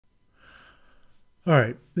All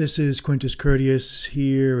right, this is Quintus Curtius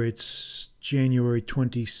here. It's January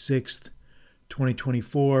 26th,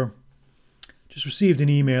 2024. Just received an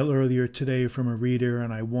email earlier today from a reader,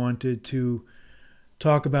 and I wanted to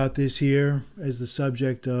talk about this here as the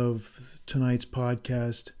subject of tonight's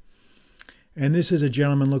podcast. And this is a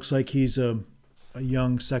gentleman, looks like he's a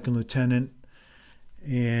young second lieutenant,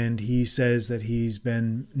 and he says that he's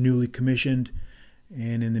been newly commissioned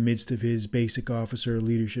and in the midst of his basic officer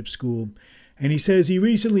leadership school. And he says he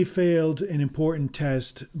recently failed an important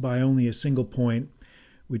test by only a single point,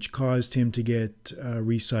 which caused him to get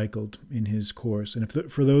recycled in his course. And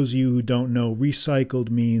for those of you who don't know,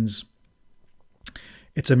 recycled means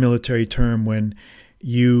it's a military term when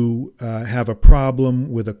you have a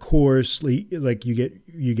problem with a course, like you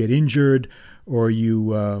get injured or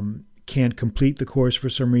you can't complete the course for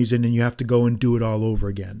some reason, and you have to go and do it all over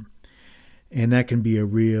again. And that can be a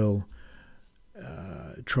real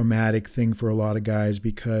traumatic thing for a lot of guys,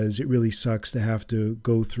 because it really sucks to have to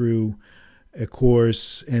go through a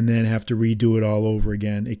course and then have to redo it all over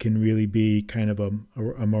again. It can really be kind of a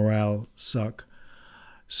morale suck.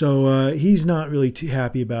 So he's not really too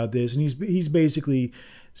happy about this, and he's basically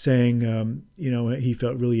saying, he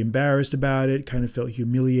felt really embarrassed about it, kind of felt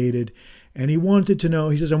humiliated, and he wanted to know.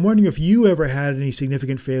 He says, "I'm wondering if you ever had any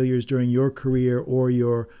significant failures during your career or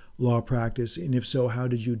your law practice, and if so, how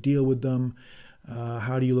did you deal with them?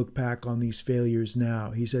 How do you look back on these failures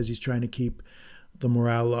now?" He says he's trying to keep the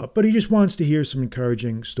morale up, but he just wants to hear some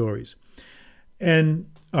encouraging stories. And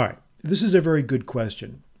all right, this is a very good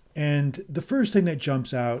question. And the first thing that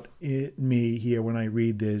jumps out at me here when I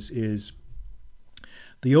read this is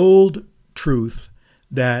the old truth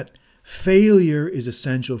that failure is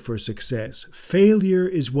essential for success. Failure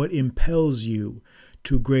is what impels you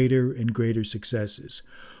to greater and greater successes.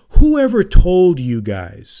 Whoever told you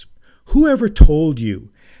guys, whoever told you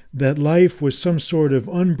that life was some sort of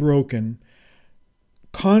unbroken,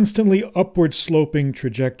 constantly upward sloping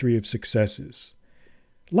trajectory of successes?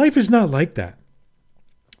 Life is not like that.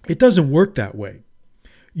 It doesn't work that way.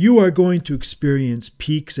 You are going to experience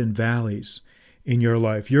peaks and valleys in your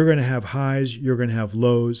life. You're going to have highs, you're going to have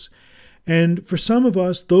lows. And for some of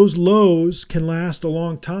us, those lows can last a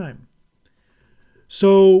long time.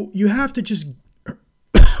 So you have to just,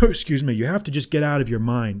 you have to just get out of your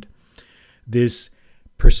mind this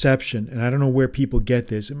perception. And I don't know where people get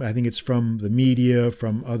this. I think it's from the media,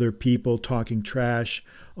 from other people talking trash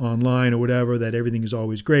online or whatever, that everything is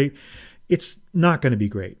always great. It's not going to be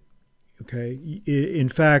great. Okay. In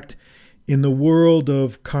fact, in the world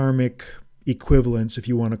of karmic equivalence, if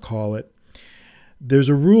you want to call it, there's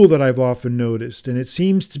a rule that I've often noticed, and it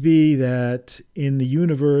seems to be that in the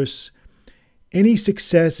universe, any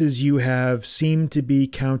successes you have seem to be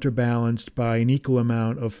counterbalanced by an equal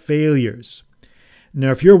amount of failures.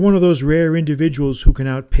 Now, if you're one of those rare individuals who can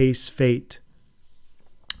outpace fate,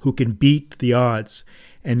 who can beat the odds,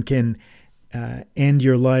 and can end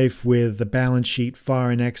your life with a balance sheet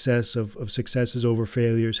far in excess of successes over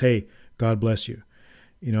failures, hey, God bless you.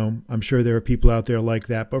 I'm sure there are people out there like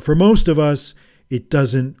that. But for most of us, it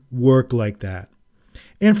doesn't work like that.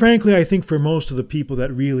 And frankly, I think for most of the people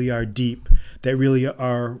that really are deep, that really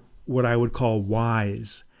are what I would call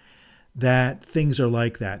wise, that things are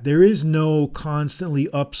like that. There is no constantly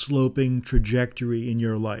upsloping trajectory in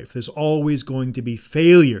your life. There's always going to be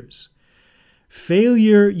failures.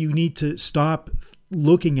 Failure, you need to stop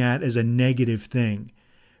looking at as a negative thing.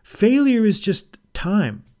 Failure is just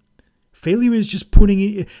time. Failure is just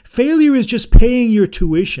failure is just paying your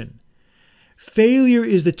tuition. Failure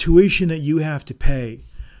is the tuition that you have to pay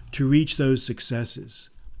to reach those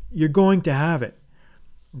successes. You're going to have it.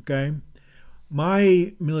 Okay?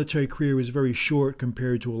 My military career was very short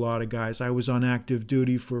compared to a lot of guys. I was on active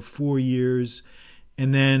duty for 4 years,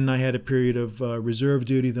 and then I had a period of reserve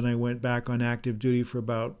duty. Then I went back on active duty for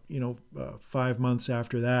about 5 months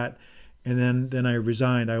after that, and then I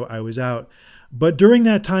resigned. I was out. But during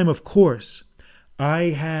that time, of course,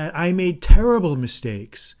 I made terrible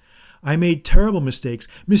mistakes.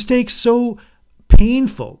 Mistakes so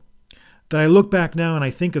painful that I look back now and I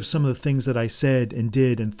think of some of the things that I said and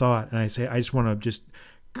did and thought, and I say, I just want to just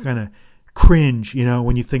kind of cringe,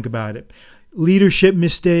 when you think about it. Leadership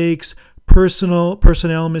mistakes,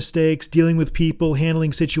 personnel mistakes, dealing with people,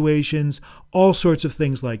 handling situations, all sorts of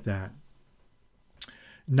things like that.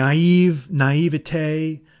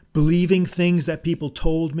 Naivete, believing things that people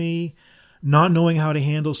told me, not knowing how to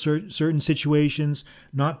handle certain situations,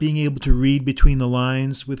 not being able to read between the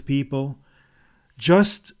lines with people,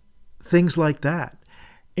 just things like that.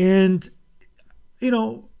 And,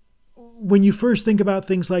 when you first think about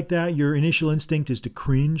things like that, your initial instinct is to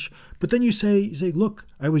cringe. But then you say, look,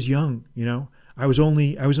 I was young, I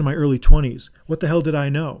was in my early 20s. What the hell did I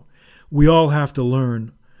know? We all have to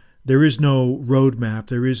learn. There is no roadmap.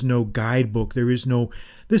 There is no guidebook. There is no,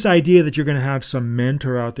 this idea that you're going to have some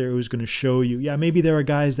mentor out there who's going to show you. Yeah, maybe there are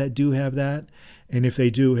guys that do have that. And if they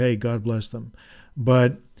do, hey, God bless them.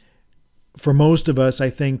 But for most of us, I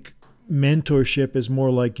think mentorship is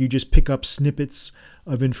more like you just pick up snippets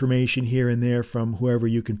of information here and there from whoever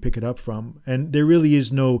you can pick it up from. And there really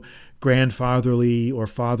is no grandfatherly or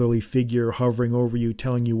fatherly figure hovering over you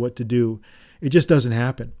telling you what to do. It just doesn't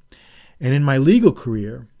happen. And in my legal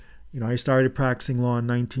career, I started practicing law in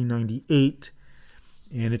 1998,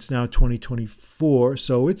 and it's now 2024.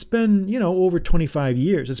 So it's been, over 25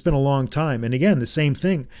 years. It's been a long time. And again, the same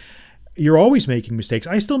thing. You're always making mistakes.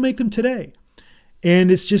 I still make them today.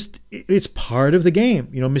 And it's part of the game.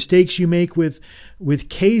 Mistakes you make with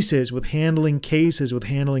cases, with handling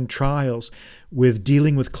trials, with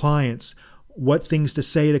dealing with clients, what things to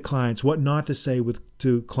say to clients, what not to say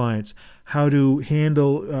to clients, how to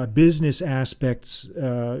handle business aspects,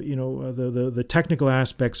 the technical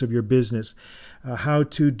aspects of your business, how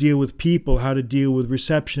to deal with people, how to deal with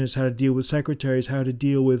receptionists, how to deal with secretaries, how to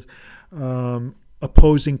deal with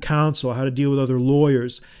opposing counsel, how to deal with other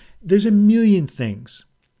lawyers. There's a million things.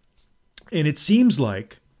 And it seems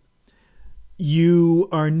like you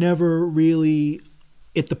are never really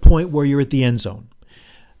at the point where you're at the end zone.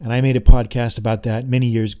 And I made a podcast about that many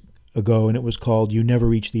years ago, and it was called You Never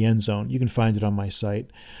Reach the End Zone. You can find it on my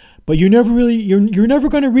site. But you're never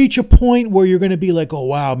going to reach a point where you're going to be like, oh,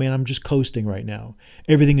 wow, man, I'm just coasting right now.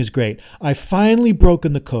 Everything is great. I've finally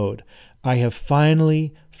broken the code. I have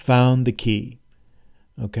finally found the key.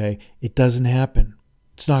 Okay? It doesn't happen.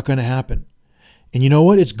 It's not going to happen. And you know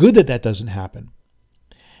what? It's good that that doesn't happen,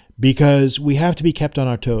 because we have to be kept on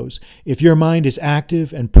our toes. If your mind is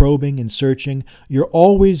active and probing and searching, you're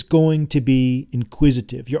always going to be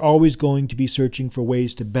inquisitive. You're always going to be searching for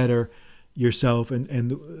ways to better yourself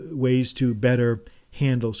and ways to better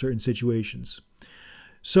handle certain situations.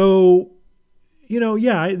 So,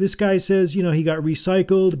 this guy says, he got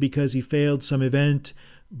recycled because he failed some event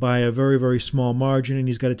by a very, very small margin, and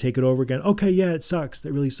he's got to take it over again. Okay, yeah, it sucks.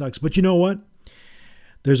 That really sucks. But you know what?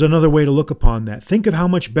 There's another way to look upon that. Think of how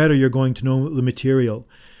much better you're going to know the material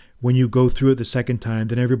when you go through it the second time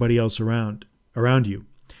than everybody else around you.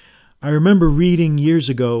 I remember reading years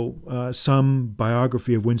ago some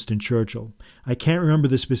biography of Winston Churchill. I can't remember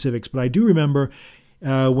the specifics, but I do remember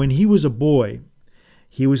when he was a boy,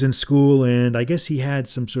 he was in school, and I guess he had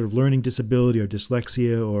some sort of learning disability or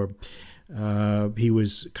dyslexia, or he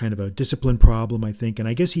was kind of a discipline problem, I think. And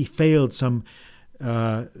I guess he failed some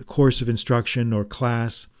course of instruction or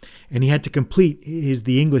class, and he had to complete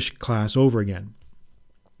the English class over again.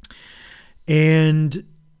 And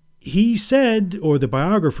he said, or the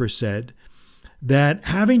biographer said, that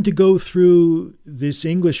having to go through this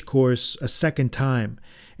English course a second time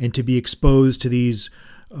and to be exposed to these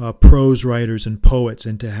prose writers and poets,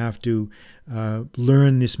 and to have to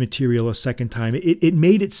learn this material a second time, it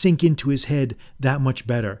made it sink into his head that much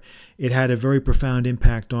better. It had a very profound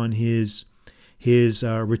impact on his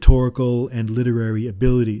rhetorical and literary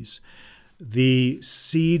abilities, the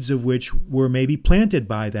seeds of which were maybe planted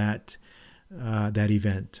by that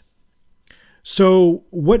event. So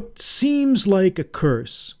what seems like a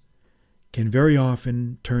curse can very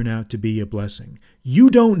often turn out to be a blessing.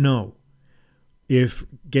 You don't know if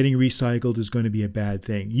getting recycled is going to be a bad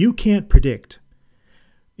thing. You can't predict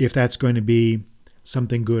if that's going to be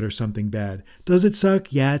something good or something bad. Does it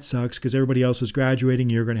suck? Yeah, it sucks, because everybody else is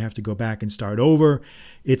graduating. You're going to have to go back and start over.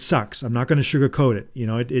 It sucks. I'm not going to sugarcoat it.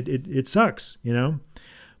 It sucks,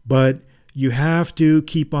 But you have to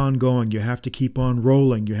keep on going. You have to keep on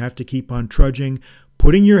rolling. You have to keep on trudging,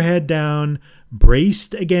 putting your head down,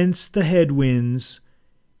 braced against the headwinds,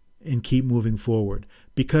 and keep moving forward,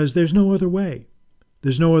 because there's no other way.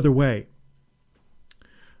 There's no other way.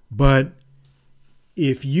 But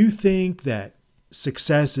if you think that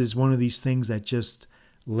success is one of these things that just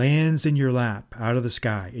lands in your lap out of the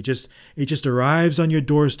sky, it just arrives on your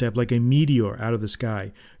doorstep like a meteor out of the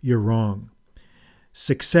sky, you're wrong.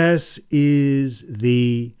 Success is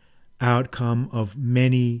the outcome of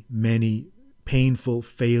many, many painful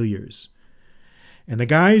failures. And the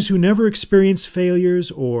guys who never experience failures,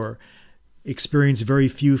 or experience very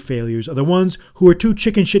few failures, are the ones who are too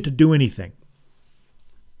chicken shit to do anything.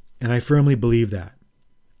 And I firmly believe that.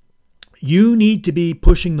 You need to be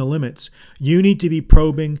pushing the limits. You need to be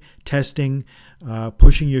probing, testing,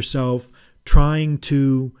 pushing yourself, trying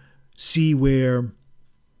to see where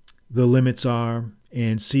the limits are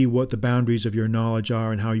and see what the boundaries of your knowledge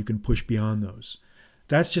are and how you can push beyond those.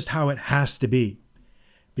 That's just how it has to be,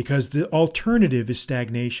 because the alternative is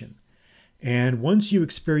stagnation. And once you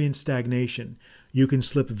experience stagnation, you can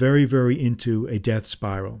slip very, very into a death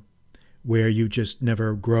spiral where you just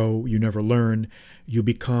never grow, you never learn, you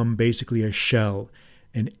become basically a shell,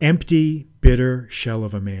 an empty, bitter shell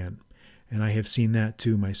of a man. And I have seen that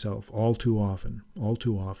too myself, all too often, all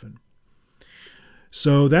too often.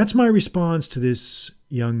 So that's my response to this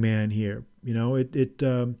young man here. You know, I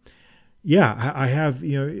have,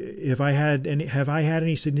 you know, have I had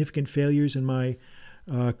any significant failures in my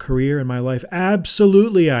career, in my life?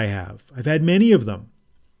 Absolutely I have. I've had many of them.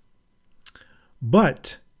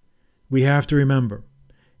 But we have to remember,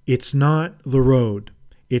 it's not the road.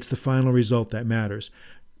 It's the final result that matters.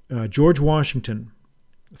 George Washington,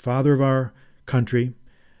 the father of our country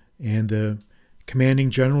and the commanding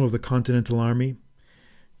general of the Continental Army,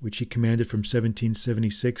 which he commanded from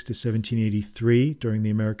 1776 to 1783 during the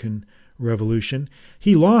American Revolution,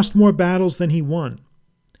 he lost more battles than he won.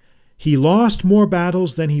 He lost more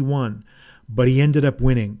battles than he won, but he ended up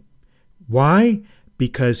winning. Why?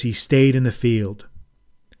 Because he stayed in the field.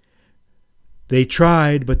 They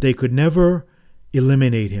tried, but they could never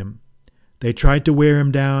eliminate him. They tried to wear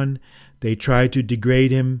him down. They tried to degrade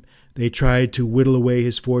him. They tried to whittle away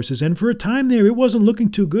his forces. And for a time there, it wasn't looking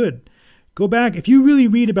too good. Go back. If you really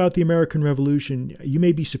read about the American Revolution, you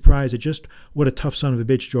may be surprised at just what a tough son of a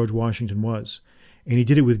bitch George Washington was. And he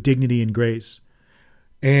did it with dignity and grace.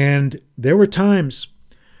 And there were times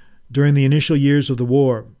during the initial years of the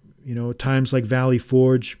war, you know, times like Valley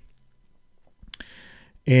Forge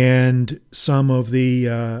and some of the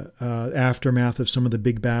aftermath of some of the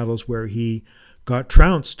big battles where he got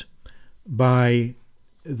trounced by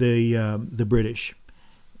the British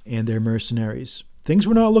and their mercenaries. Things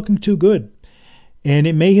were not looking too good. And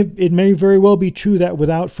it may very well be true that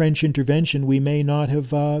without French intervention, we may not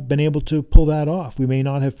have been able to pull that off. We may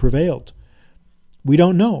not have prevailed. We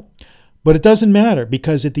don't know. But it doesn't matter,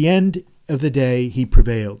 because at the end of the day, he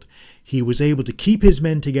prevailed. He was able to keep his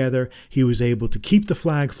men together. He was able to keep the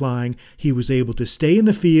flag flying. He was able to stay in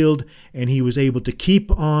the field, and he was able to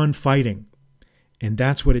keep on fighting. And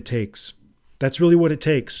that's what it takes. That's really what it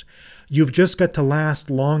takes. You've just got to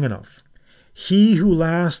last long enough. He who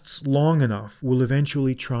lasts long enough will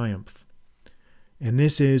eventually triumph. And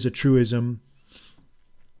this is a truism,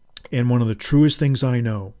 and one of the truest things I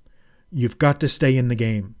know. You've got to stay in the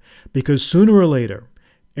game, because sooner or later,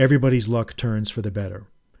 everybody's luck turns for the better.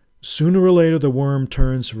 Sooner or later, the worm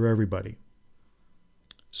turns for everybody.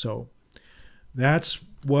 So that's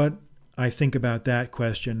what I think about that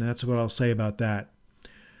question. That's what I'll say about that.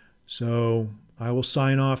 So I will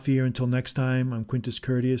sign off here until next time. I'm Quintus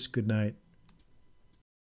Curtius. Good night.